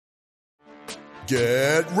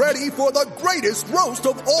Get ready for the greatest roast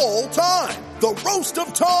of all time. The Roast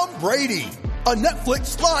of Tom Brady. A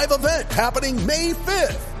Netflix live event happening May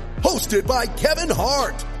 5th. Hosted by Kevin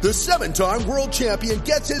Hart. The 7-time world champion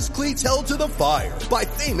gets his cleats held to the fire by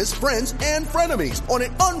famous friends and frenemies on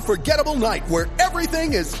an unforgettable night where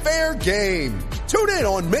everything is fair game. Tune in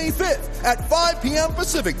on May 5th at 5 p.m.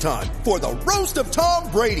 Pacific time for the Roast of Tom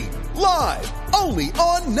Brady. Live only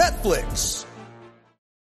on Netflix.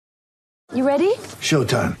 You ready?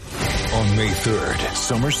 Showtime. On May 3rd,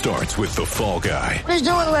 summer starts with The Fall Guy. What are you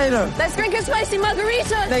doing later? Let's drink a spicy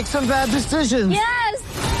margarita. Make some bad decisions. Yes!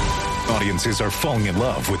 Audiences are falling in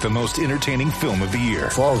love with the most entertaining film of the year.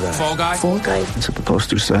 Fall Guy. Fall Guy? Fall Guy. That's what the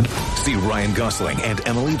poster said. See Ryan Gosling and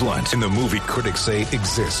Emily Blunt in the movie critics say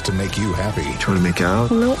exists to make you happy. Trying to make it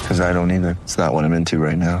out? Nope. Because I don't either. It's not what I'm into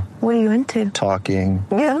right now. What are you into? Talking.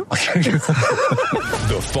 Yeah.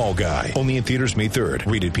 The Fall Guy. Only in theaters May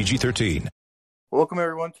 3rd. Rated PG-13. Welcome,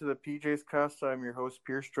 everyone, to the PJ's Cast. I'm your host,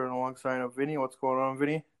 Pierce, joined alongside of Vinny. What's going on,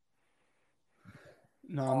 Vinny?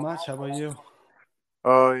 Not much. How about you?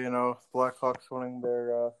 Oh, Blackhawks winning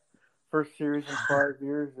their first series in 5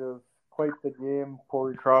 years. It was quite the game.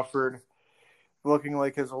 Corey Crawford looking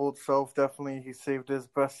like his old self. Definitely, he saved his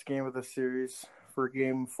best game of the series for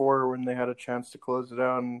Game 4 when they had a chance to close it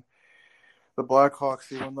out. And the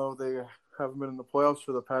Blackhawks, even though they haven't been in the playoffs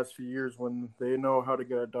for the past few years, when they know how to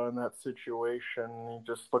get it done in that situation. You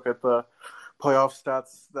just look at the playoff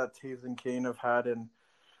stats that Toews and Kane have had in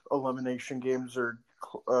elimination games or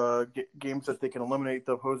games that they can eliminate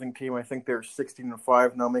the opposing team. I think they're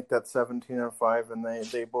 16-5 now, make that 17-5, and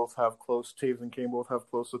they both have close. Toews and Kane both have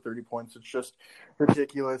close to 30 points. It's just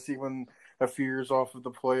ridiculous. Even a few years off of the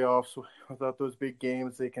playoffs, without those big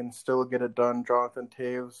games, they can still get it done. Jonathan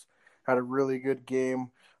Toews had a really good game.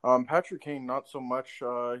 Patrick Kane, not so much.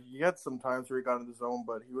 He had some times where he got in the zone,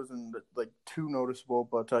 but he wasn't too noticeable.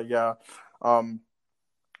 But that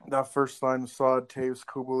first line saw Toews,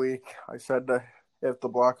 Kubalik. I said that if the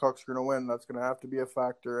Blackhawks are going to win, that's going to have to be a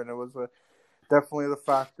factor, and it was definitely the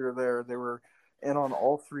factor there. They were in on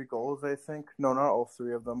all 3 goals, I think. No, not all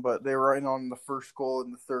 3 of them, but they were in on the first goal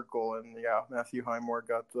and the third goal. And yeah, Matthew Highmore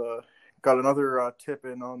got another tip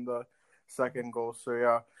in on the second goal. So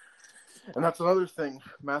yeah. And that's another thing,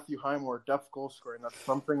 Matthew Highmore, depth goal scoring. That's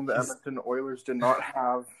something the Edmonton Oilers did not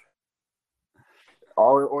have.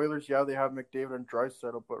 All Oilers, yeah, they have McDavid and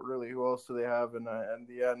Draisaitl, but really, who else do they have? And in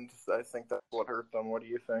the end, I think that's what hurt them. What do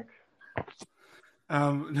you think?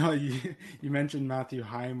 No, you mentioned Matthew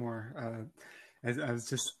Highmore.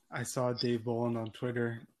 I saw Dave Bolland on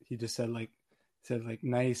Twitter. He just said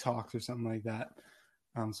nice Hawks or something like that.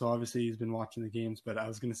 So obviously he's been watching the games, but I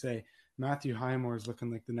was going to say Matthew Highmore is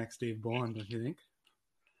looking like the next Dave Bolland, don't you think?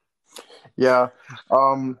 Yeah.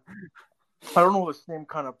 I don't know the same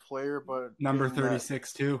kind of player, but number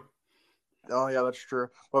 36 too. Oh yeah, that's true.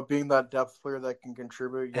 But being that depth player that can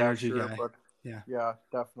contribute, yeah, energy sure. guy. But yeah,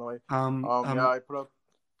 definitely. Yeah, I put up.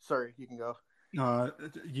 Sorry, you can go. I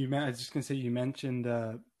was just gonna say you mentioned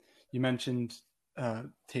Toews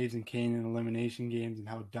and Kane in elimination games and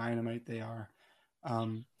how dynamite they are.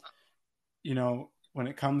 When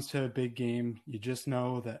it comes to a big game, you just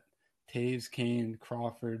know that Toews, Kane,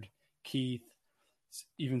 Crawford, Keith,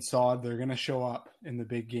 even Saad, they're going to show up in the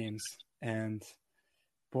big games. And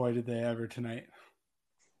boy, did they ever tonight.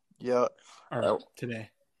 Yeah. Or today.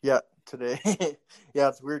 Yeah, today. Yeah,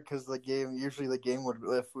 it's weird because the game would,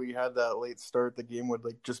 if we had that late start, the game would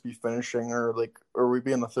just be finishing or we'd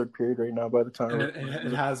be in the third period right now by the time.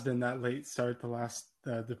 It has been that late start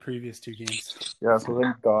the previous 2 games. Yeah, so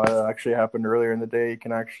thank God it actually happened earlier in the day. You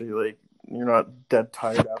can actually you're not dead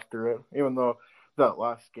tired after it. Even though that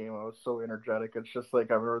last game I was so energetic. It's just I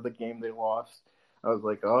remember the game they lost. I was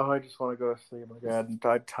like, oh, I just want to go to sleep. I hadn't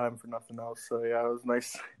had time for nothing else. So yeah, it was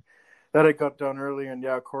nice that it got done early. And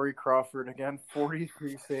yeah, Corey Crawford again,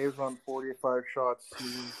 43 saves on 45 shots.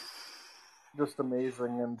 He's just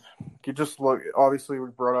amazing. And you just look. Obviously, we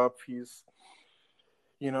brought up he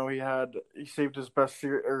saved his best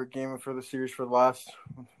game for the series for the last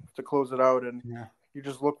to close it out, and you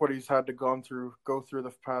just look what he's had to go through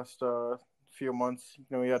the past few months. He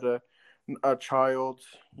had a child,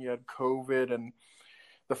 he had COVID, and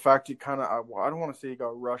the fact he I don't want to say he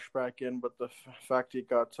got rushed back in, but the fact he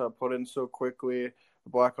got put in so quickly,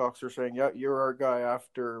 the Blackhawks are saying, yeah, you're our guy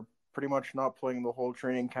after pretty much not playing the whole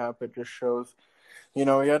training camp. It just shows. He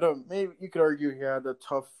had maybe you could argue he had a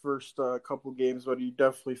tough first couple games, but he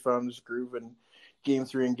definitely found his groove in Game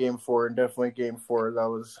 3 and Game 4, and definitely Game 4. That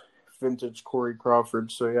was vintage Corey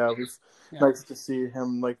Crawford. So yeah, it was nice to see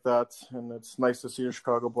him like that, and it's nice to see the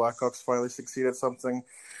Chicago Blackhawks finally succeed at something.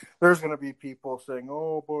 There's going to be people saying,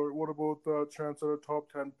 "Oh, but what about the chance at a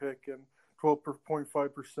top 10 pick and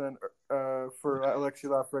 12.5% for Alexis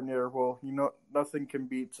Lafreniere?" Well, nothing can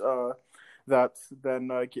beat that than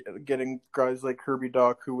getting guys like Kirby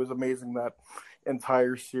Dach, who was amazing that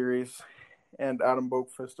entire series, and Adam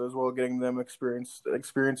Boqvist as well. Getting them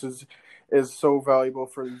experiences is so valuable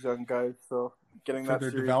for these young guys. So getting for that their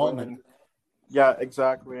series development. yeah,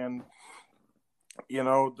 exactly. And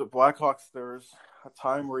the Blackhawks, there's a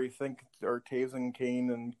time where you think are Taves and Kane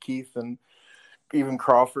and Keith and even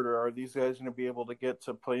Crawford, are these guys going to be able to get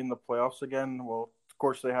to play in the playoffs again? Well, of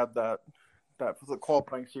course they had that the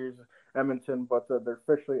qualifying series, Edmonton, but they're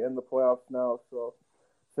officially in the playoffs now. So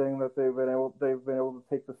saying that they've been able to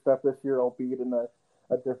take the step this year, albeit in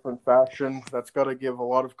a different fashion, that's got to give a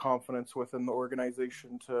lot of confidence within the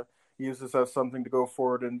organization to use this as something to go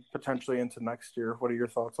forward and potentially into next year. What are your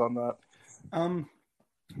thoughts on that?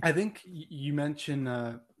 I think you mentioned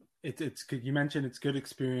it's good. You mentioned it's good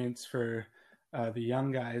experience for the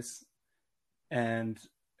young guys, and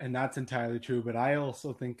that's entirely true. But I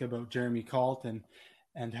also think about Jeremy Colton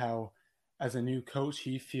and how, as a new coach,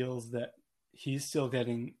 he feels that he's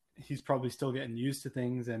probably still getting used to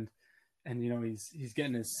things, and he's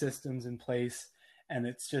getting his systems in place, and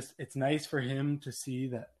it's nice for him to see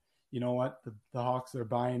that, you know what, the Hawks are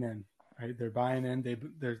buying in, right? They're buying in.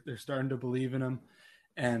 They're starting to believe in him,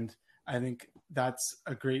 and I think that's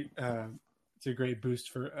a great it's a great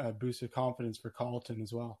boost of confidence for Colton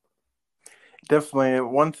as well. Definitely.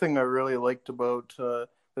 One thing I really liked about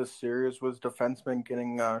this series was defensemen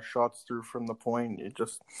getting shots through from the point. You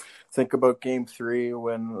just think about Game 3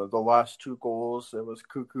 when the last 2 goals, it was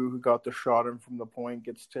Cuckoo who got the shot in from the point,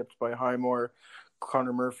 gets tipped by Highmore.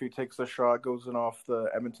 Connor Murphy takes the shot, goes in off the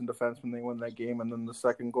Edmonton defenseman. They win that game. And then the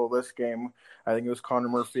second goal this game, I think it was Connor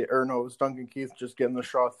Murphy, it was Duncan Keith just getting the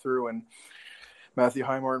shot through, and Matthew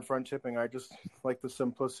Highmore in front tipping. I just like the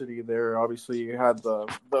simplicity there. Obviously, you had the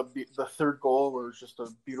third goal where it was just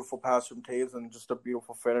a beautiful pass from Taves and just a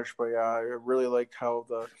beautiful finish. But yeah, I really liked how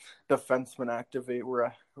the defensemen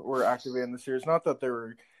were activating the series. Not that they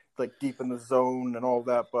were like deep in the zone and all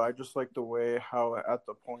that, but I just like the way how at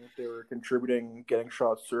the point they were contributing, getting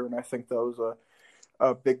shots through, and I think that was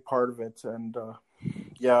a big part of it. And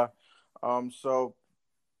so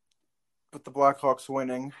with the Blackhawks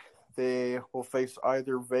winning, they will face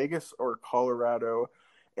either Vegas or Colorado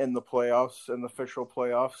in the playoffs, in the official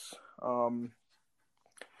playoffs.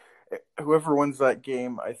 Whoever wins that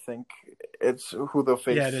game, I think it's who they'll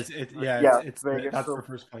face. Yeah, it is. It's Vegas. That's for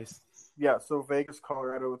first place. Yeah, so Vegas,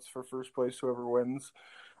 Colorado, it's for first place, whoever wins.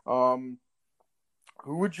 Who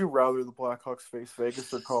would you rather the Blackhawks face,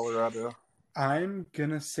 Vegas or Colorado? I'm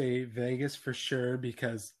going to say Vegas for sure,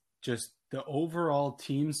 because just the overall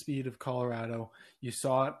team speed of Colorado, you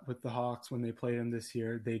saw it with the Hawks when they played them this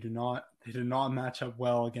year. They did not match up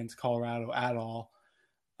well against Colorado at all.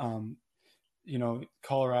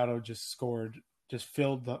 Colorado just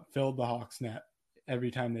filled the Hawks net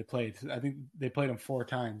every time they played. I think they played them 4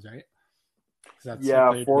 times, right? 4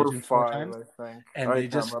 or 5 times, I think. And they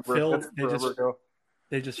just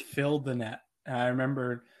filled the net. And I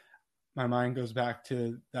remember, my mind goes back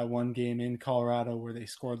to that one game in Colorado where they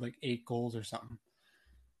scored like 8 goals or something.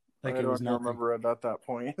 Like I don't remember it at that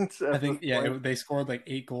point. I think they scored like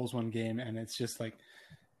 8 goals one game, and it's just like,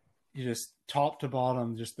 you just top to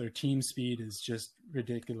bottom, just their team speed is just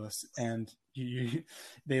ridiculous, and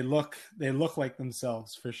they look like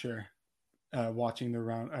themselves for sure. Watching the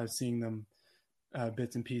round, seeing them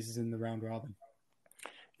bits and pieces in the round robin.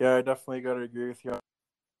 Yeah, I definitely got to agree with you.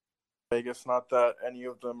 Vegas, not that any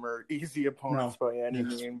of them are easy opponents by any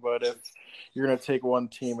means, but if you're going to take one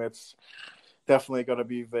team, it's definitely going to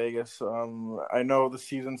be Vegas. I know the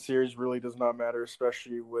season series really does not matter,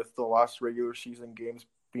 especially with the last regular season games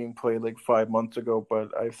being played like 5 months ago, but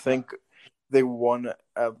I think they won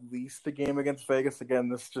at least a game against Vegas. Again,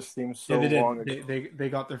 this just seems so long ago. They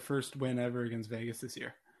got their first win ever against Vegas this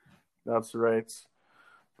year. That's right.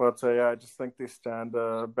 But I just think they stand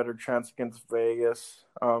a better chance against Vegas.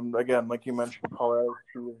 Again, like you mentioned, Colorado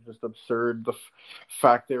is just absurd. The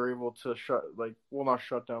fact they were able to not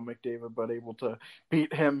shut down McDavid, but able to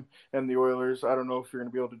beat him and the Oilers. I don't know if you're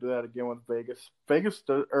going to be able to do that again with Vegas.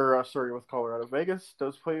 With Colorado. Vegas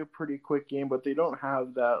does play a pretty quick game, but they don't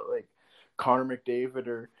have that like Connor McDavid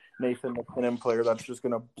or Nathan McKinnon player that's just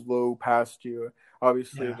going to blow past you.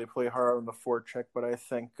 Obviously, they play hard on the forecheck, but I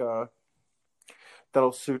think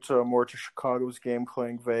that'll suit more to Chicago's game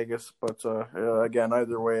playing Vegas. But again,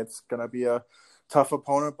 either way, it's going to be a tough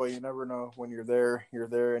opponent, but you never know. When you're there,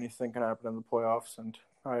 anything can happen in the playoffs. And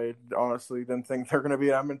I honestly didn't think they're going to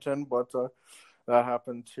beat Edmonton, but that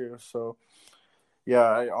happened too. So, yeah,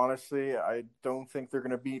 I don't think they're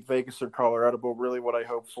going to beat Vegas or Colorado, but really what I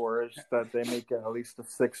hope for is that they make it at least a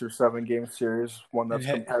 6 or 7 game series, one that's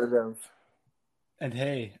competitive. And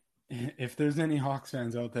hey, if there's any Hawks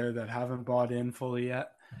fans out there that haven't bought in fully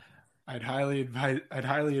yet, I'd highly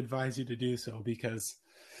advise you to do so, because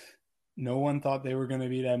no one thought they were going to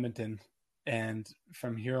beat Edmonton, and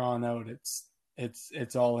from here on out,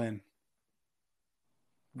 it's all in.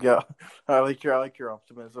 Yeah, I like your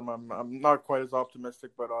optimism. I'm not quite as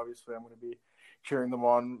optimistic, but obviously I'm going to be cheering them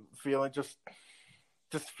on. Feeling just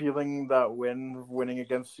feeling that winning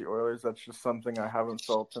against the Oilers. That's just something I haven't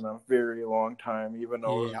felt in a very long time, even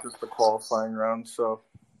though it's just the qualifying round. So,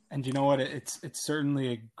 and you know what? It's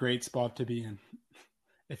certainly a great spot to be in,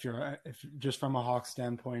 if just from a Hawks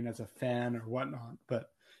standpoint as a fan or whatnot.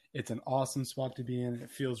 But it's an awesome spot to be in. It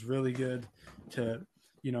feels really good to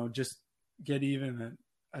just get even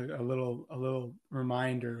a little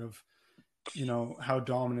reminder of how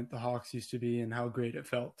dominant the Hawks used to be and how great it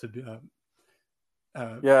felt to be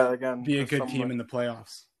be a good team in the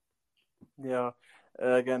playoffs. Yeah,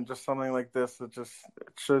 again, just something like this, it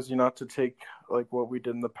shows you not to take like what we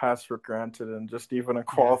did in the past for granted, and just even a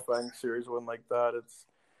qualifying series win like that, it's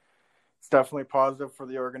definitely positive for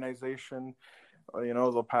the organization.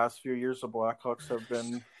 The past few years the Blackhawks have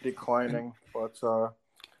been declining, but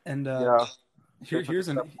here's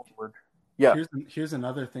another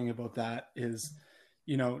thing about that is,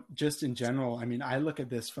 just in general. I mean, I look at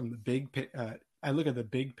this from the big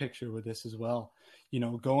picture with this as well.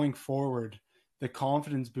 Going forward, the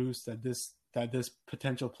confidence boost that this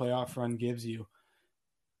potential playoff run gives you,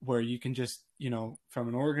 where you can just, from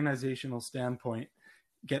an organizational standpoint,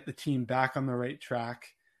 get the team back on the right track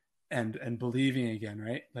and believing again,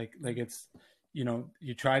 right? Like it's,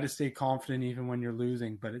 you try to stay confident even when you're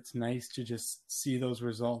losing, but it's nice to just see those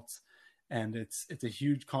results. And it's a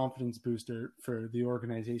huge confidence booster for the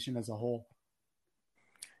organization as a whole.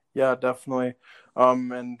 Yeah, definitely.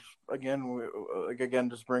 And again,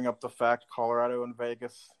 just bring up the fact Colorado and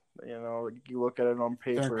Vegas, you look at it on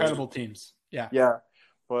paper. They're incredible teams. Yeah. Yeah.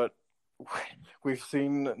 But we've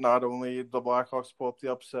seen not only the Blackhawks pull up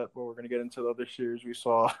the upset, but we're going to get into the other series. We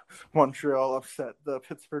saw Montreal upset the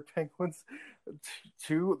Pittsburgh Penguins.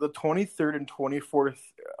 The 23rd and 24th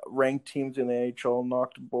ranked teams in the AHL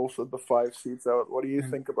knocked both of the 5 seeds out. What do you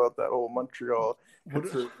think about that whole Montreal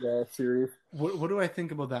series? What do I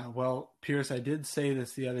think about that? Well, Pierce, I did say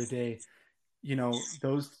this the other day. I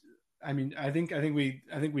think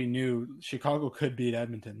we knew Chicago could beat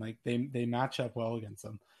Edmonton. Like they match up well against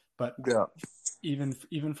them. But even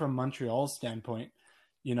from Montreal's standpoint,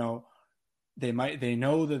 they know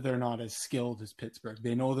that they're not as skilled as Pittsburgh.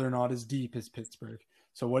 They know they're not as deep as Pittsburgh.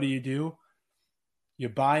 So what do? You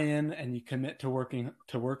buy in and you commit to working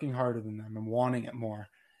harder than them and wanting it more.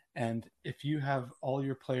 And if you have all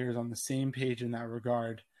your players on the same page in that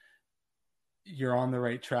regard, you're on the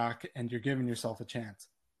right track and you're giving yourself a chance.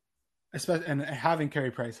 And having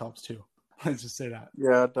Carey Price helps too. Let's just say that.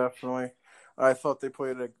 Yeah, definitely. I thought they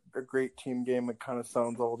played a great team game. It kind of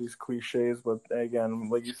sounds all these cliches, but again,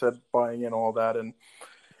 like you said, buying in all that, and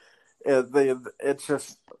they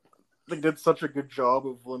did such a good job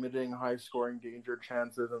of limiting high-scoring danger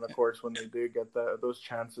chances. And of course, when they did get those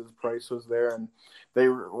chances, Price was there. And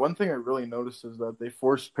one thing I really noticed is that they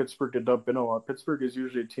forced Pittsburgh to dump in a lot. Pittsburgh is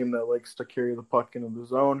usually a team that likes to carry the puck into the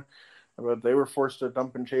zone, but they were forced to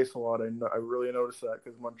dump and chase a lot. And I really noticed that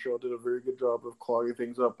because Montreal did a very good job of clogging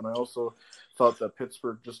things up. And I also thought that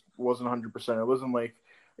Pittsburgh just wasn't 100%. It wasn't like,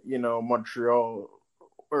 Montreal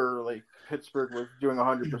or like Pittsburgh was doing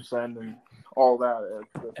 100% and all that.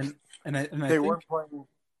 They weren't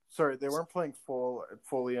playing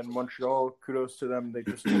fully. And Montreal, kudos to them. They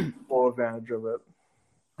just took full advantage of it.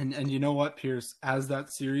 And you know what, Pierce? As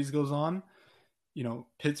that series goes on,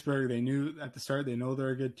 Pittsburgh, they knew at the start, they know they're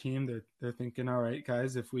a good team. They're thinking, all right,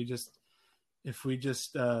 guys, if we just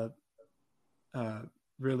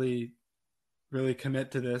really, really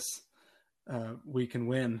commit to this, we can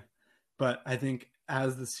win. But I think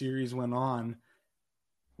as the series went on,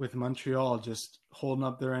 with Montreal just holding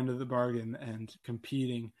up their end of the bargain and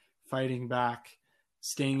competing, fighting back,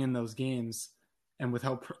 staying in those games, and with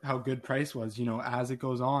how good Price was, as it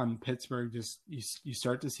goes on, Pittsburgh just you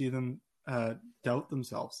start to see them doubt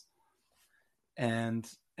themselves, and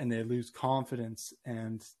they lose confidence,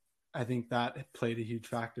 and I think that played a huge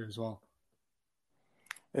factor as well.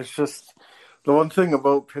 It's just the one thing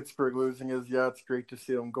about Pittsburgh losing is, it's great to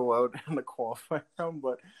see them go out in the qualifying round,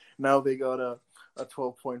 but now they gotta a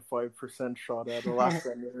 12.5% shot at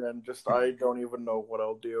Lafreniere, and just I don't even know what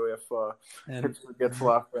I'll do if Pittsburgh gets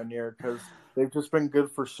Lafreniere, because they've just been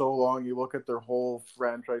good for so long. You look at their whole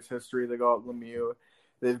franchise history. They got Lemieux,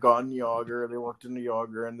 they've gotten Yager, they looked into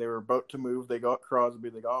Yager, and they were about to move. They got Crosby,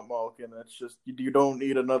 they got Malkin. It's just you don't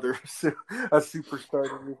need another a superstar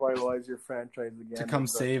to revitalize your franchise again. To come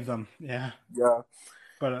save them, yeah. Yeah.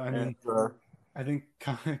 But I mean, I think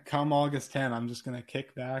come August 10, I'm just gonna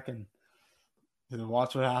kick back and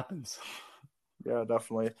watch what happens. Yeah,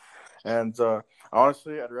 definitely. And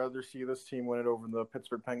honestly, I'd rather see this team win it over the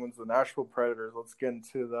Pittsburgh Penguins, the Nashville Predators. Let's get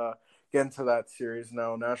into that series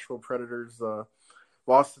now. Nashville Predators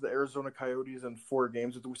lost to the Arizona Coyotes in 4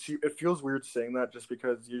 games. It feels weird saying that just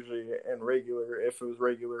because usually if it was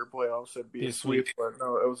regular playoffs, it'd be a sweep. But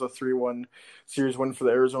no, it was a 3-1 series win for the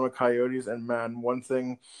Arizona Coyotes. And man, one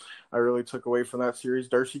thing I really took away from that series,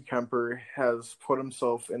 Darcy Kemper has put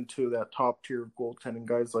himself into that top tier of goaltending,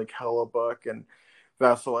 guys like Hellebuck and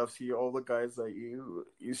Vasilevsky, all the guys that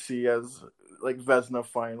you see as like Vezina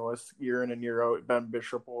finalists year in and year out, Ben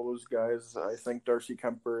Bishop, all those guys. I think Darcy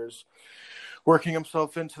Kemper is working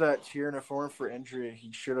himself into that tier, and if it weren't for injury,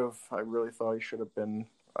 I really thought he should have been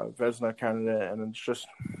a Vezina candidate, and it's just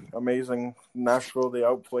amazing. Nashville, they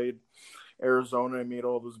outplayed Arizona and made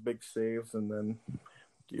all those big saves, and then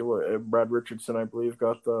Brad Richardson, I believe,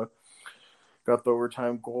 got the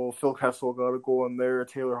overtime goal. Phil Kessel got a goal in there,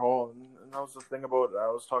 Taylor Hall, and that was the thing I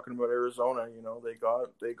was talking about Arizona.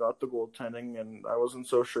 They got the goaltending, and I wasn't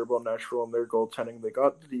so sure about Nashville and their goaltending. They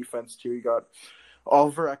got the defense too. You got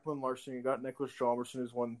Oliver Ekman-Larsson, you got Nicholas Chalmerson,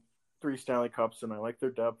 who's won 3 Stanley Cups, and I like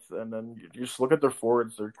their depth. And then you just look at their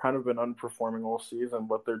forwards; they're kind of been underperforming all season,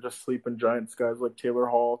 but they're just sleeping giants. Guys like Taylor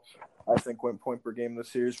Hall, I think, went point per game this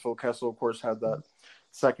series. Phil Kessel, of course, had that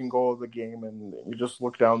second goal of the game, and you just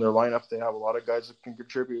look down their lineup. They have a lot of guys that can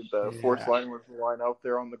contribute. The fourth line was the line out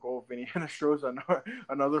there on the goal. Vinny Hinostroza,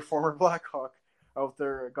 another former Blackhawk, out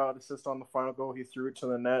there, got assist on the final goal. He threw it to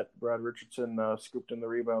the net. Brad Richardson scooped in the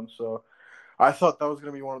rebound. So I thought that was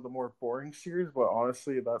going to be one of the more boring series, but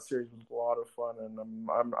honestly, that series was a lot of fun, and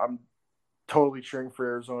I'm totally cheering for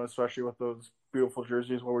Arizona, especially with those beautiful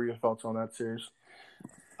jerseys. What were your thoughts on that series?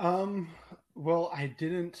 Well, I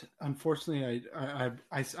didn't. Unfortunately,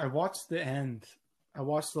 I watched the end. I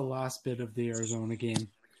watched the last bit of the Arizona game.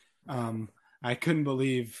 I couldn't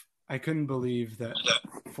believe that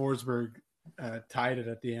Forsberg tied it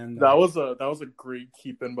at the end. That was a great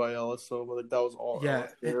keep in by Ellis. So like that was all. Yeah,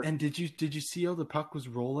 and did you see how the puck was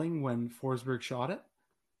rolling when Forsberg shot it?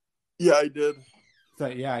 Yeah, I did. So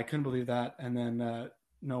yeah, I couldn't believe that. And then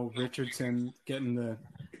Richardson getting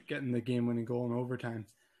the game-winning goal in overtime.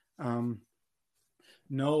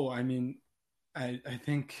 No, I mean, I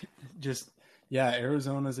think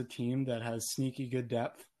Arizona's a team that has sneaky good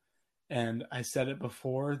depth, and I said it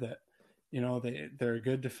before that they're a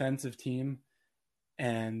good defensive team,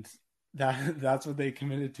 and that's what they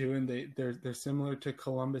committed to, and they're similar to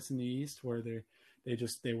Columbus in the East, where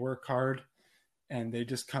they work hard and they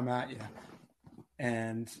just come at you.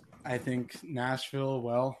 And I think Nashville,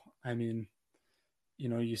 well, I mean,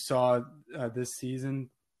 you saw this season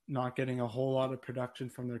not getting a whole lot of production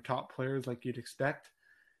from their top players like you'd expect,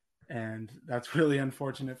 and that's really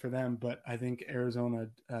unfortunate for them. But I think Arizona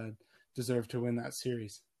deserved to win that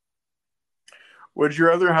series. Would you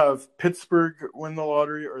rather have Pittsburgh win the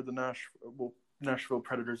lottery or the Nashville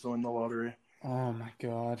Predators win the lottery? Oh my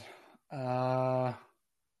God.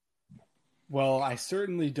 Well, I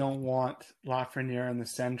certainly don't want Lafreniere in the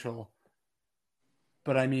Central,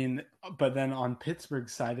 but then on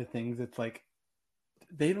Pittsburgh's side of things, it's like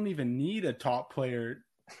they don't even need a top player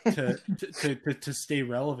to stay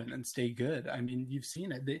relevant and stay good. I mean, you've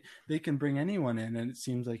seen it. They can bring anyone in, and it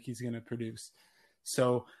seems like he's going to produce.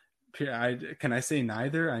 So, can I say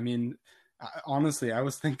neither? I mean, honestly, I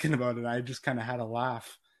was thinking about it. I just kind of had a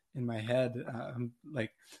laugh in my head.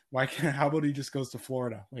 Like, how about he just goes to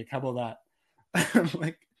Florida? Like, how about that?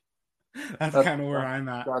 Like, that's kind of where I'm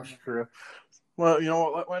at. That's true. Well, you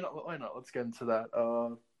know what? Why not? Let's get into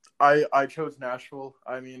that. I chose Nashville.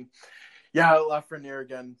 I mean, yeah, Lafreniere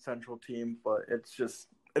again, Central team, but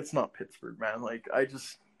it's not Pittsburgh, man. Like,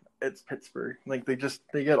 it's Pittsburgh. Like, they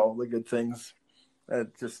get all the good things.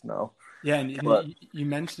 No. Yeah, and you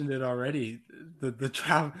mentioned it already. The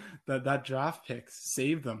draft that draft pick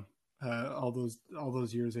saved them all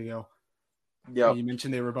those years ago. Yeah, you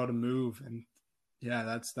mentioned they were about to move, and yeah,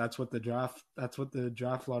 that's what the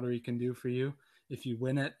draft lottery can do for you if you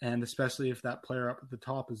win it, and especially if that player up at the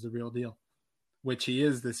top is the real deal, which he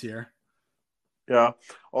is this year. Yeah.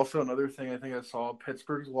 Also, another thing I think I saw,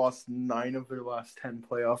 Pittsburgh's lost 9 of their last 10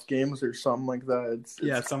 playoff games or something like that. It's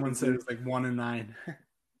someone crazy. said it's like 1-9.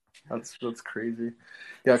 That's crazy.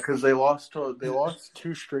 Yeah, because they lost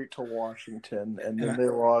 2 straight to Washington, and then they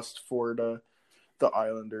lost 4 to the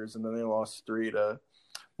Islanders, and then they lost 3 to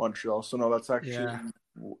Montreal. So no, that's actually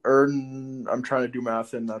I'm trying to do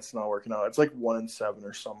math, and that's not working out. It's like 1-7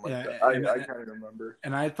 or something like that. I can't remember.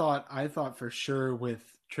 And I thought for sure with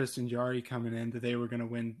Tristan Jarry coming in that they were going to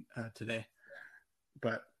win today,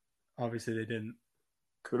 but obviously they didn't.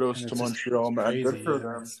 Kudos to Montreal, man. Good for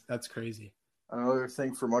them. That's crazy. Another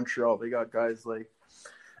thing for Montreal, they got guys like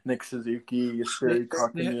Nick Suzuki, Jesperi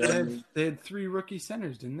Kotkaniemi. They had 3 rookie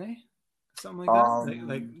centers, didn't they? Something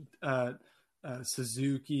like that.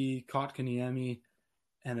 Suzuki, Kotkaniemi,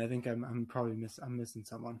 and I think I'm missing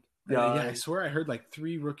someone. Yeah, I swear I heard like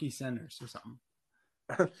 3 rookie centers or something.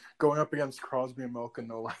 Going up against Crosby and Malkin,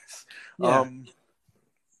 no less. Yeah.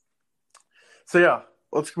 So yeah,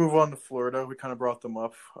 let's move on to Florida. We kind of brought them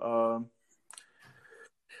up.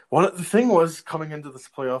 The thing was, coming into this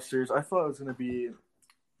playoff series, I thought it was going to be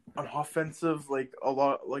an offensive, it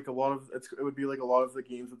would be like a lot of the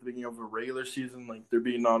games at the beginning of a regular season, like there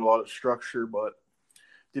being not a lot of structure, but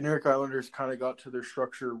the New York Islanders kind of got to their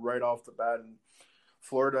structure right off the bat. And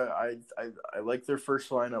Florida, I like their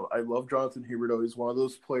first line. I love Jonathan Huberdeau. He's one of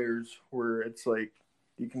those players where it's like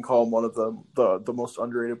you can call him one of the most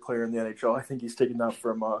underrated player in the NHL. I think he's taken that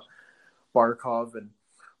from Barkov,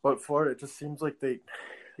 but Florida, it just seems like they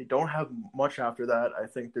don't have much after that. I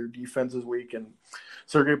think their defense is weak, and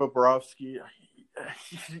Sergei Bobrovsky,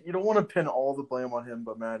 you don't want to pin all the blame on him,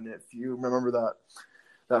 but man, if you remember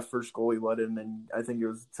that first goal he let in, and I think it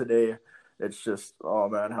was today, it's just, oh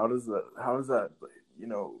man, how is that,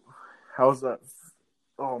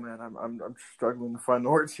 oh man, I'm struggling to find the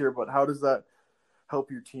words here, but how does that help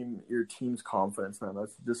your team's confidence, man?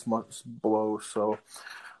 That's just must blow. So,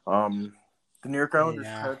 the New York Islanders,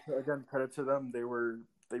 credit to them.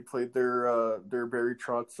 They played their Barry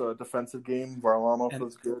Trotz defensive game. Varlamov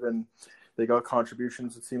was good, and they got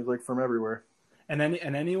contributions, it seems like, from everywhere. And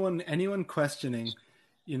anyone questioning,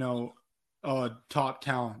 top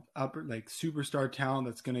talent, upper like superstar talent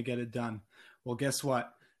that's going to get it done. Well, guess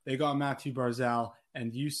what? They got Matthew Barzal,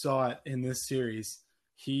 and you saw it in this series.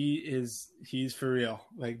 He's for real.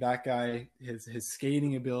 Like that guy, his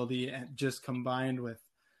skating ability, and just combined with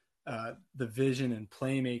the vision and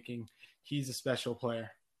playmaking, he's a special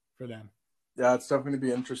player for them. Yeah, it's definitely going to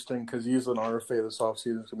be interesting because he's an RFA this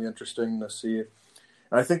offseason. It's going to be interesting to see. And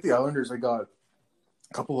I think the Islanders, they got a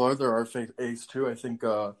couple other RFAs too. I think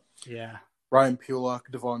Ryan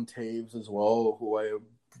Pulock, Devon Taves as well, who I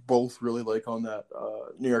both really like on that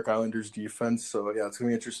New York Islanders defense. So, yeah, it's going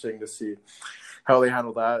to be interesting to see how they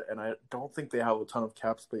handle that. And I don't think they have a ton of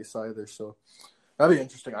cap space either. So, that'd be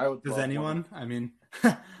interesting. Does anyone? I mean,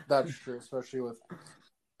 that's true, especially with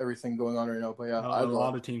everything going on right now. But yeah, a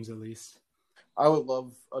lot of teams at least. I would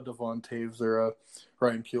love a Devon Taves or a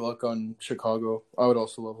Ryan Pulock on Chicago. I would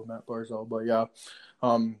also love a Matt Barzal. But yeah,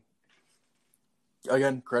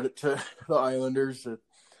 again, credit to the Islanders that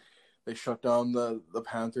they shut down the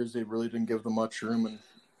Panthers. They really didn't give them much room, and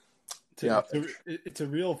it's a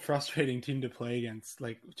real frustrating team to play against.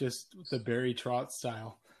 Like just the Barry Trotz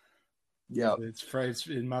style. Yeah,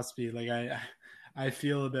 it must be like I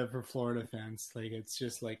feel a bit for Florida fans. Like it's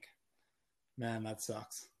just like, man, that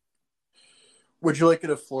sucks. Would you like it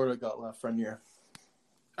if Florida got Lafreniere?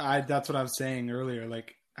 That's what I was saying earlier.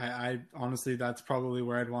 Like I honestly, that's probably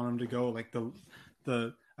where I'd want him to go. Like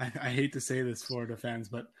I hate to say this, Florida fans,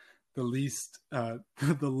 but the least, the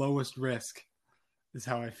lowest risk is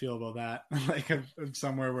how I feel about that. Like of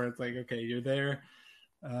somewhere where it's like, okay, you're there,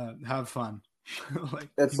 have fun.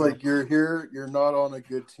 You're here, you're not on a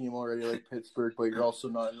good team already like Pittsburgh, but you're also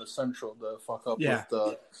not in the Central to fuck up with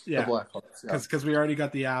the Blackhawks. Because we already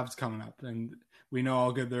got the Avs coming up, and we know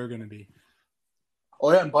how good they're going to be.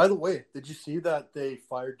 Oh, yeah, and by the way, did you see that they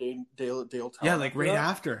fired Dale Talon? Yeah, like right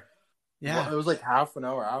after. Yeah. Well, it was like half an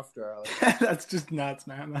hour after. That's just nuts,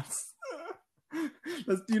 man. That's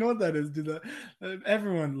you know what that is, dude?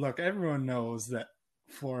 Everyone knows that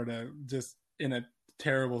Florida just in a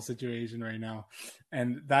terrible situation right now,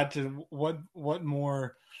 and that just what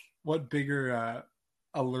bigger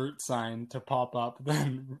alert sign to pop up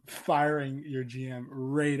than firing your GM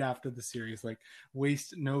right after the series? Like,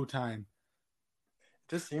 waste no time.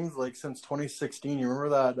 It just seems like since 2016, you remember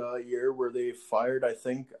that year where they fired,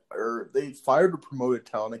 they fired or promoted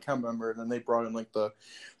Talon, I can't remember, and then they brought in like the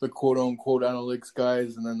quote unquote analytics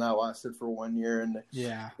guys, and then that lasted for 1 year, and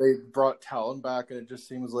they brought Talon back, and it just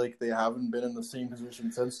seems like they haven't been in the same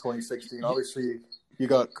position since 2016. Obviously, You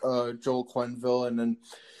got Joel Quenneville, and then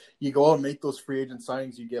you go out and make those free agent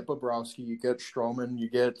signings. You get Bobrovsky, you get Stroman, you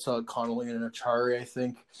get Connolly and Achari, I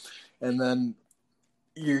think, and then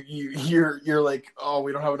you're like, oh,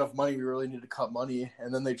 we don't have enough money. We really need to cut money,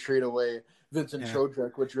 and then they trade away Vincent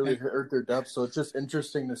Trocheck, which really hurt their depth. So it's just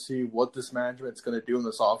interesting to see what this management's going to do in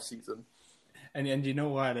this offseason. And you know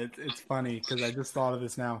what? It's funny because I just thought of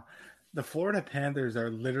this now. The Florida Panthers are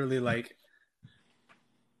literally like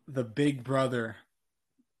the big brother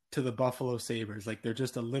to the Buffalo Sabres. Like they're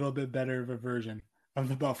just a little bit better of a version of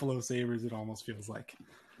the Buffalo Sabres, it almost feels like.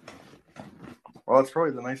 Well, it's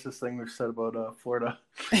probably the nicest thing we've said about Florida.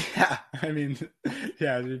 Yeah, I mean,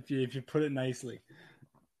 yeah, if you put it nicely.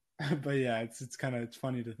 But yeah, it's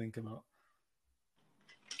funny to think about.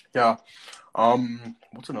 Yeah.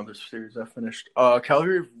 What's another series I finished?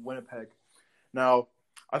 Calgary Winnipeg. Now,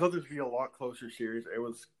 I thought this would be a lot closer series. It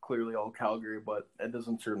was clearly all Calgary, but it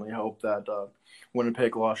doesn't certainly help that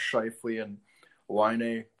Winnipeg lost Scheifele and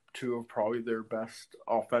Laine, two of probably their best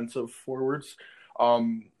offensive forwards.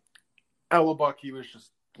 Hellebuck, he was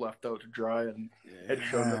just left out to dry, and it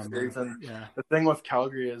showed in the series. And the thing with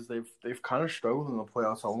Calgary is they've kind of struggled in the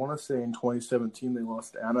playoffs. I want to say in 2017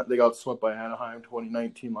 they got swept by Anaheim.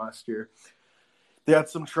 2019 last year, they had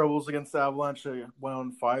some troubles against the Avalanche. They went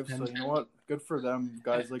on 5. So you know what? Good for them.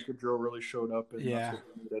 Guys like Gaudreau really showed up. And that's what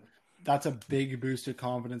they needed. That's a big boost of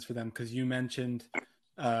confidence for them because you mentioned,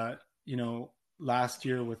 last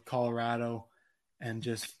year with Colorado, and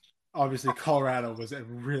just obviously Colorado was a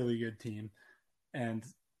really good team,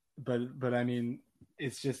 but I mean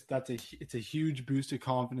it's a huge boost of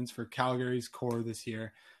confidence for Calgary's core this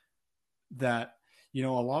year. That a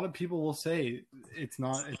lot of people will say it's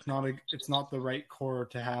not the right core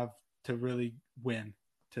to have to really win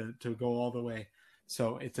to go all the way.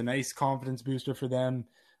 So it's a nice confidence booster for them.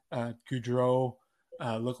 Gaudreau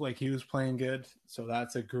looked like he was playing good, so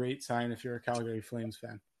that's a great sign if you're a Calgary Flames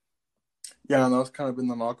fan. Yeah, and that's kind of been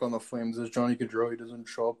the knock on the Flames is Johnny Gaudreau. He doesn't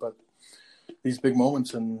show up at these big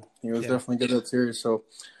moments, and he was definitely good at that series. So,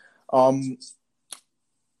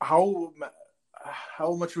 how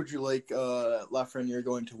much would you like Lafreniere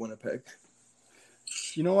going to Winnipeg?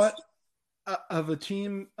 You know what? Of a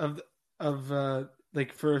team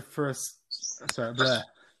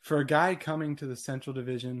for a guy coming to the Central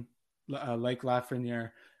Division like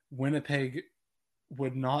Lafreniere, Winnipeg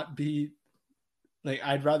would not be. Like,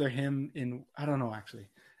 I'd rather him in – I don't know, actually.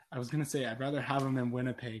 I was going to say I'd rather have him in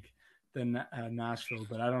Winnipeg than Nashville,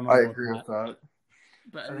 but I don't know. I agree with that.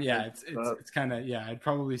 But, yeah, it's kind of – yeah, I'd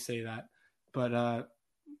probably say that. But, I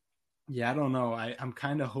don't know. I'm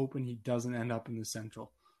kind of hoping he doesn't end up in the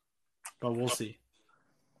Central. But we'll see.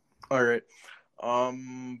 All right.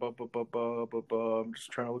 I'm just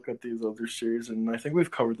trying to look at these other series, and I think we've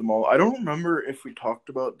covered them all. I don't remember if we talked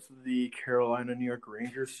about the Carolina-New York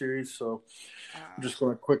Rangers series, so I'm just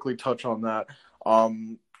going to quickly touch on that.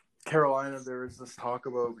 Carolina, there was this talk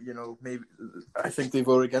about, maybe I think they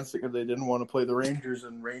voted against it because they didn't want to play the Rangers,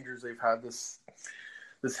 and Rangers, they've had this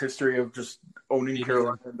history of just owning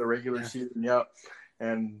Carolina in the regular season,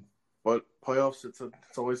 but playoffs, it's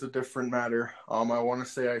always a different matter. I want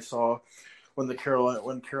to say I saw when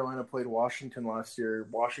Carolina played Washington last year,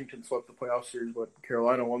 Washington swept the playoff series, but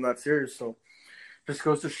Carolina won that series. So just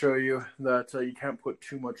goes to show you that you can't put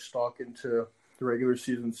too much stock into the regular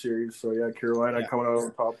season series. So, Carolina coming out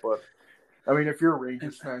on top. But, I mean, if you're a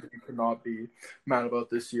Rangers fan, you cannot be mad about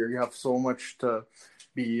this year. You have so much to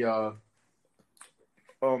be so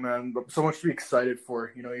much to be excited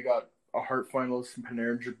for. You got a Hart finalist, and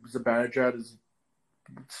Panarin Zibanejad is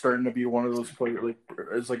starting to be one of those players,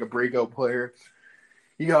 as a breakout player.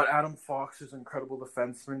 You got Adam Fox, who's an incredible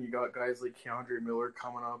defenseman. You got guys like Keandre Miller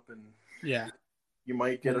coming up, and you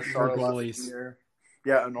might get a shot at goalies there.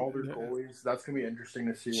 Yeah, and all their goalies. That's gonna be interesting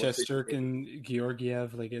to see. Shesterkin and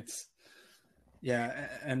Georgiev,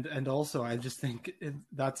 and also I just think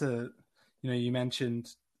that's you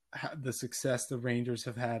mentioned the success the Rangers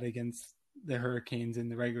have had against the Hurricanes in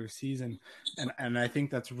the regular season, and I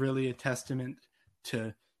think that's really a testament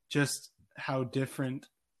to just how different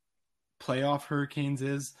playoff Hurricanes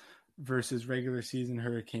is versus regular season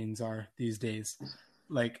Hurricanes are these days.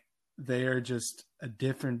 Like, they are just a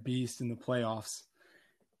different beast in the playoffs.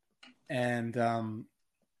 And what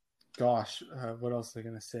else was I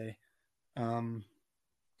gonna say? I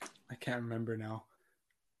can't remember now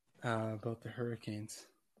about the Hurricanes.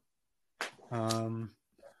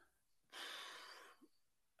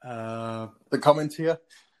 They're coming to you.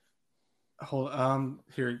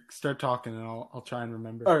 Here, start talking and I'll try and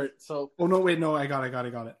remember. All right, so. Oh no, wait, no, I got it.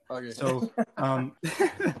 Okay.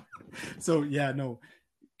 So,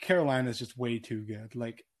 Carolina's just way too good.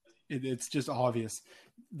 Like, It's just obvious.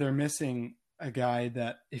 They're missing a guy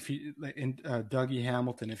that if he Dougie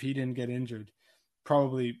Hamilton, if he didn't get injured,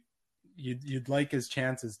 probably you'd like his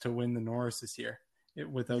chances to win the Norris this year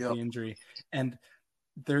without the injury. And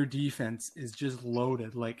their defense is just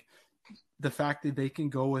loaded. Like the fact that they can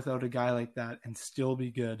go without a guy like that and still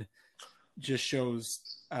be good just shows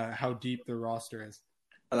how deep their roster is.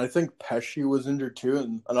 And I think Pesci was injured too.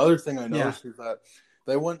 And another thing I noticed is that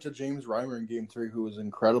they went to James Reimer in Game 3, who was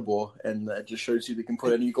incredible, and that just shows you they can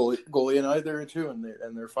put any goalie in either two, and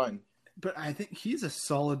they're fine. But I think he's a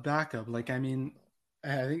solid backup. Like, I mean,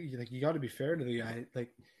 I think like you got to be fair to the guy. Like,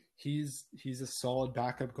 he's a solid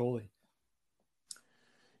backup goalie.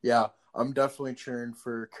 Yeah, I'm definitely cheering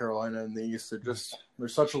for Carolina in the East. They're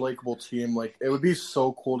such a likable team. Like, it would be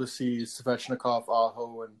so cool to see Svechnikov,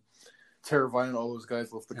 Aho, and Teravainen and all those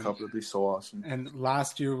guys lift the cup. It would be so awesome. And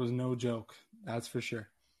last year was no joke. That's for sure.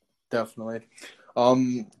 Definitely.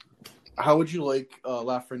 How would you like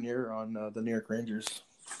Lafreniere on the New York Rangers?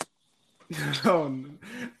 Oh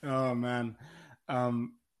man.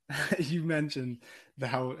 You mentioned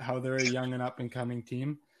how they're a young and up and coming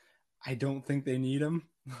team. I don't think they need him,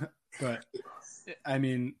 but I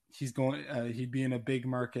mean, he'd be in a big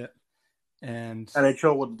market, and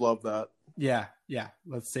NHL would love that. Yeah.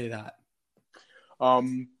 Let's say that.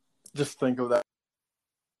 Just think of that.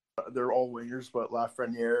 They're all wingers, but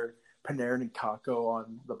Lafreniere, Panarin, and Kakko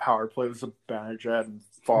on the power play with Zibanejad and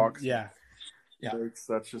Fox. Yeah.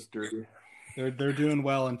 That's just dirty. They're doing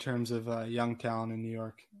well in terms of young talent in New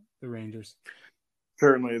York, the Rangers.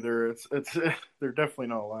 Certainly, they're definitely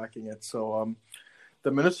not lacking it. So,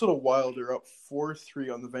 the Minnesota Wild are up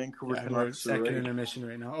 4-3 on the Vancouver Canucks. Second intermission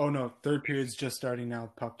right now. Oh no, third period's just starting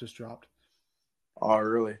now. Puck just dropped. Oh,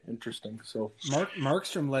 really? Interesting. So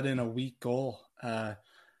Markstrom let in a weak goal.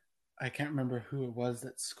 I can't remember who it was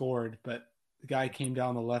that scored, but the guy came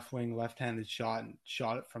down the left wing, left-handed shot, and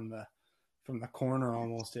shot it from the corner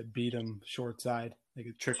almost. It beat him short side. Like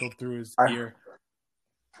it trickled through his ear.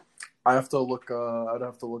 I have to look. I'd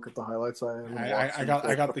have to look at the highlights. I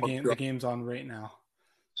got the game. The game's on right now.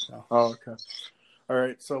 So. Oh, okay. All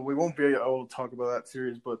right. So we won't be able to talk about that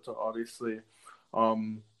series, but obviously,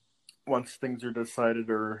 once things are decided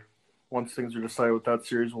with that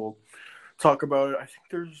series, we'll talk about it. I think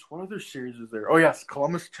there's what other series is there? Oh yes,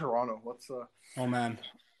 Columbus Toronto. Oh man.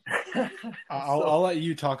 I'll let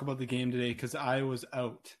you talk about the game today because I was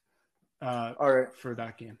out. All right. For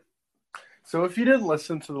that game. So if you didn't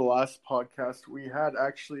listen to the last podcast, we had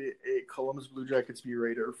actually a Columbus Blue Jackets beat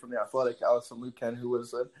writer from the Athletic, Allison Lucan, who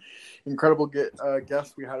was an incredible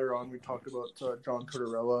guest. We had her on. We talked about John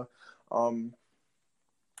Tortorella.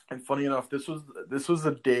 And funny enough, this was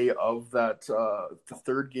the day of that the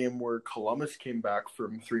third game where Columbus came back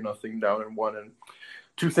from 3-0 down and won. And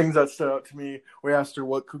two things that stood out to me: we asked her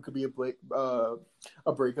who could be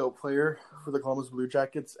a breakout player for the Columbus Blue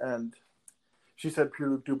Jackets, and she said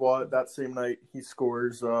Pierre-Luc Dubois. That same night, he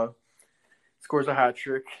scores a hat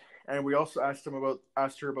trick. And we also asked her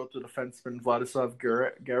about the defenseman Vladislav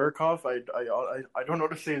Garakov. I don't know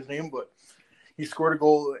how to say his name, but he scored a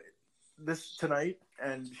goal tonight,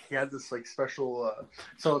 and he had this like special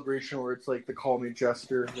celebration where it's like the call me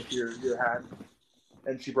gesture with your hand,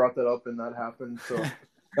 and she brought that up, and that happened. So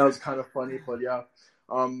that was kind of funny, but yeah.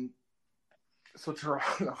 So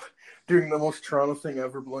Toronto doing the most Toronto thing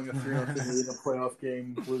ever, blowing a 3-0 lead in a playoff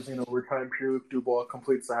game, losing overtime. Pierre-Luc Dubois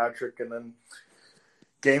completes the hat trick, and then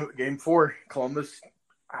game 4, Columbus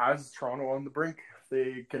has Toronto on the brink. If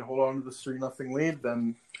they can hold on to this 3-0 lead,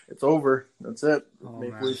 then it's over. That's it.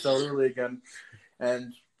 Maple Leafs out early again.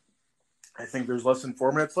 And I think there's less than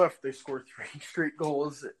 4 minutes left. They scored 3 straight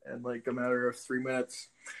goals in like a matter of 3 minutes,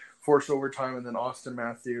 forced overtime, and then Austin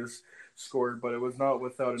Matthews scored, but it was not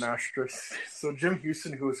without an asterisk. So Jim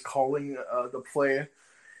Houston, who was calling the play,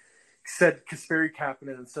 said Kasperi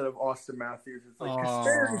Kapanen instead of Austin Matthews. It's like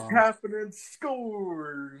Kasperi Kapanen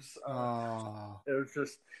scores. It was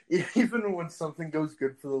just, even when something goes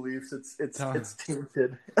good for the Leafs, it's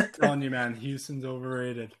tainted. Telling you, man, Houston's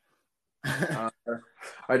overrated. I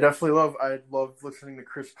love listening to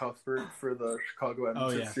Chris Cuthbert for the Chicago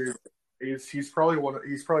Edmonton series. He's probably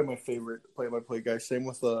my favorite play-by-play guy. Same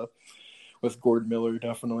with Gord Miller,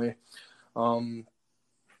 definitely. So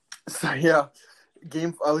yeah,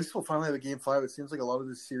 at least we'll finally have a game 5. It seems like a lot of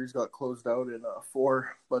this series got closed out in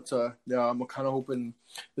 4, but yeah, I'm kind of hoping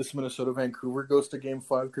this Minnesota Vancouver goes to game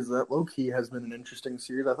 5 because that low key has been an interesting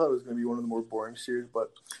series. I thought it was going to be one of the more boring series,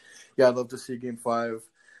 but yeah, I'd love to see game 5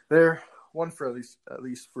 there. One for at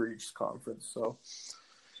least for each conference. So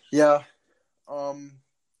yeah,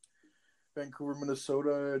 Vancouver,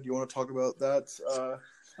 Minnesota. Do you want to talk about that?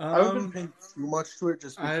 I haven't been paying too much to it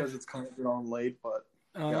just because it's kind of been on late, but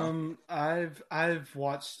I've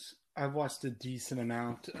watched a decent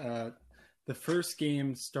amount. The first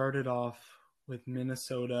game started off with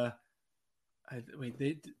Minnesota.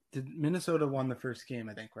 Minnesota won the first game,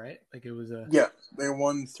 I think, right? Like it was they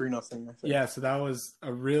won 3-0. I think. Yeah, so that was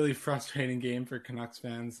a really frustrating game for Canucks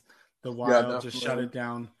fans. The Wild just shut it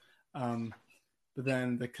down, but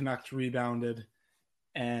then the Canucks rebounded,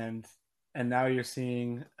 and now you're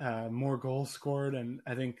seeing more goals scored. And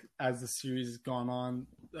I think as the series has gone on,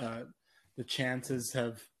 the chances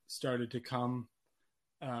have started to come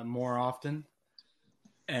more often,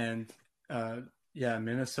 and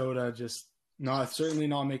Minnesota just certainly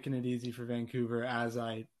not making it easy for Vancouver as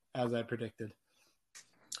I predicted.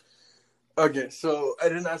 Okay, so I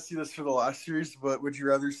didn't ask you this for the last series, but would you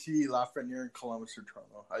rather see Lafreniere in Columbus or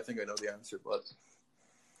Toronto? I think I know the answer, but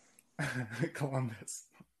Columbus.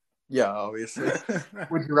 Yeah, obviously.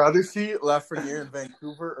 Would you rather see Lafreniere in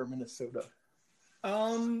Vancouver or Minnesota?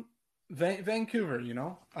 Vancouver.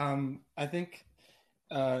 I think.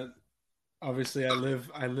 Obviously, I live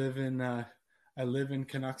in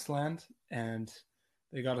Canucks land, and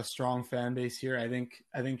they got a strong fan base here. I think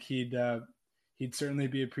he'd certainly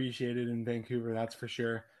be appreciated in Vancouver. That's for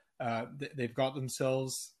sure. They've got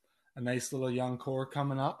themselves a nice little young core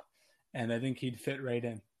coming up, and I think he'd fit right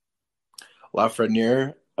in.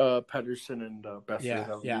 Lafreniere, Pedersen, and Besser.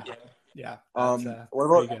 Yeah. What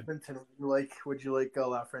about Edmonton? Would you like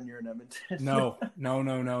Lafreniere in Edmonton? No.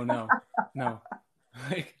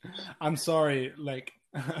 Like, I'm sorry. Like,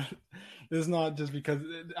 this is not just because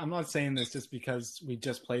I'm not saying this just because we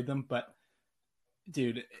just played them, but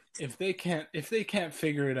dude, if they can't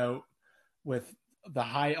figure it out with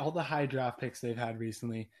all the high draft picks they've had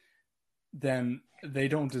recently, then they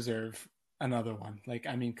don't deserve another one. Like,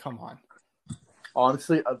 I mean, come on.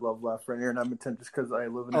 Honestly, I'd love Lafreniere in Edmonton just because I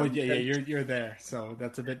live in Edmonton. Yeah, you're there, so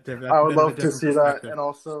that's a bit different. I would love to see that, and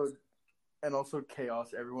also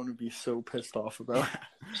chaos. Everyone would be so pissed off about.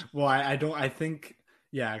 Well, I think.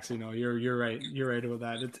 Yeah, actually, no. You're right. You're right about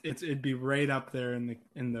that. It'd be right up there in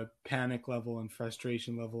the panic level and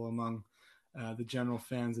frustration level among the general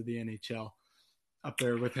fans of the NHL. Up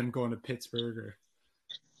there with him going to Pittsburgh or.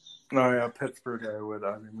 Oh yeah, Pittsburgh. I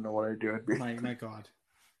don't even know what I'd do. My God.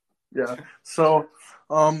 Yeah. So,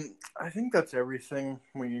 I think that's everything.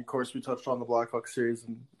 Of course, we touched on the Blackhawks series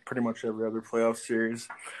and pretty much every other playoff series.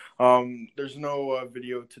 There's no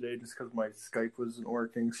video today just because my Skype wasn't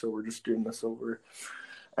working, so we're just doing this over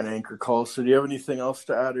an anchor call. So, do you have anything else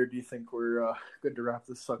to add, or do you think we're good to wrap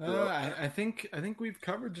this sucker up? I think we've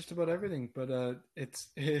covered just about everything, but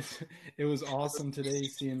it was awesome today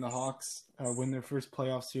seeing the Hawks win their first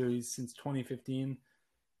playoff series since 2015,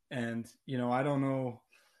 and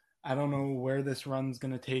I don't know where this run's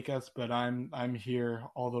going to take us, but I'm here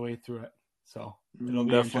all the way through it. So it'll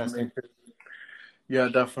be interesting. Yeah,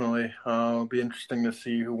 definitely. It'll be interesting to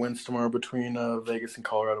see who wins tomorrow between Vegas and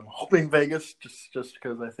Colorado. I'm hoping Vegas, just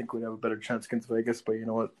because I think we'd have a better chance against Vegas. But you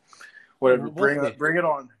know what? Whatever. Bring it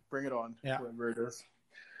on. Bring it on. Yeah. Whatever it is.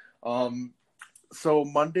 So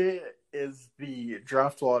Monday is the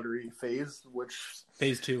draft lottery phase, which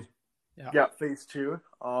phase 2. Yeah, phase 2.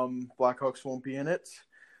 Blackhawks won't be in it.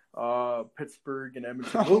 Pittsburgh and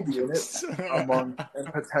Edmonton will be in it,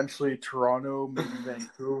 and potentially Toronto, maybe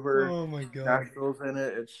Vancouver. Oh my God, Nashville's in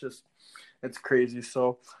it. It's crazy.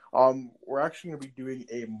 So, we're actually going to be doing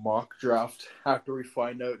a mock draft after we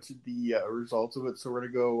find out the results of it. So we're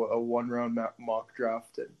going to go a 1-round mock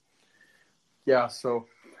draft, and yeah, so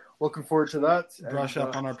looking forward to that. Brush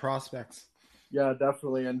up on our prospects. Yeah,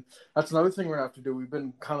 definitely, and that's another thing we're going to have to do. We've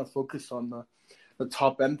been kind of focused on the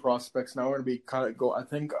top end prospects. Now we're going to be kind of I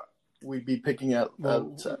think we'd be picking at we're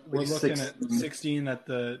looking at 16 at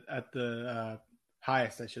the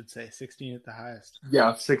highest, I should say. 16 at the highest.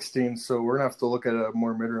 Yeah, 16. So we're gonna have to look at a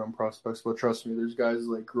more mid-round prospects. But trust me, there's guys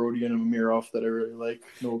like Rodion and Amirov that I really like.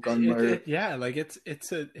 No Gunmeyer. Yeah, like it's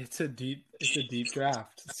a deep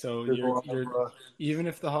draft. So you're even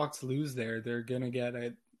if the Hawks lose there, they're gonna get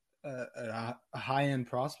a high end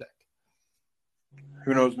prospect.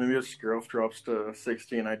 Who knows? Maybe a Skirov drops to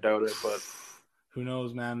 16. I doubt it, but who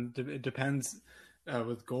knows, man? It depends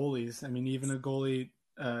with goalies. I mean, even a goalie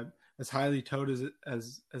as highly touted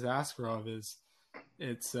as Askarov is,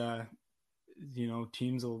 it's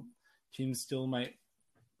teams still might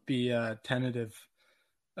be tentative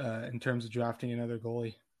in terms of drafting another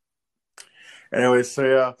goalie. Anyway, so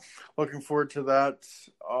yeah, looking forward to that.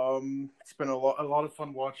 It's been a lot of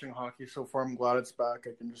fun watching hockey so far. I'm glad it's back.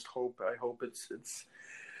 I hope it's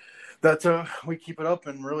that we keep it up,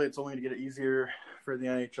 and really it's only to get it easier for the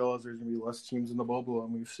NHL as there's going to be less teams in the bubble,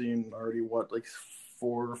 and we've seen already,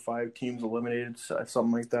 4 or 5 teams eliminated,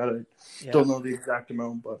 something like that. I don't know the exact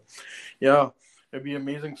amount, but yeah, it'd be an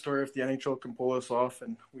amazing story if the NHL can pull this off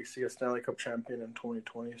and we see a Stanley Cup champion in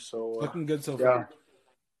 2020. So looking good so far.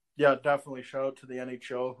 Yeah, definitely. Shout out to the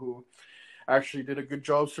NHL who actually did a good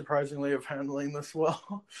job, surprisingly, of handling this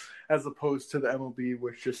well, as opposed to the MLB,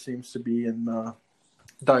 which just seems to be in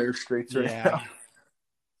dire straits right now.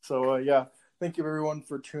 So, thank you, everyone,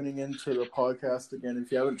 for tuning in to the podcast. Again,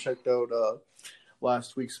 if you haven't checked out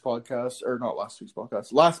last podcast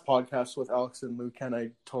with Alex and Lucan,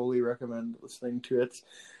 I totally recommend listening to it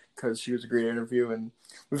because she was a great interview. And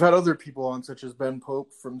we've had other people on, such as Ben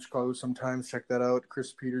Pope from Chicago sometimes. Check that out.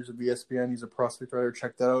 Chris Peters of ESPN. He's a prospect writer.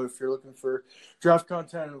 Check that out if you're looking for draft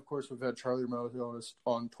content. And, of course, we've had Charlie Melio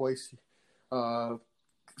on twice.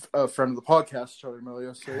 A friend of the podcast, Charlie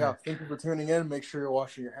Melio. So, thank you for tuning in. Make sure you're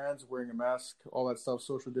washing your hands, wearing a mask, all that stuff,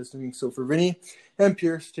 social distancing. So, for Vinny and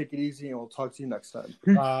Pierce, take it easy, and we'll talk to you next time.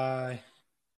 Bye.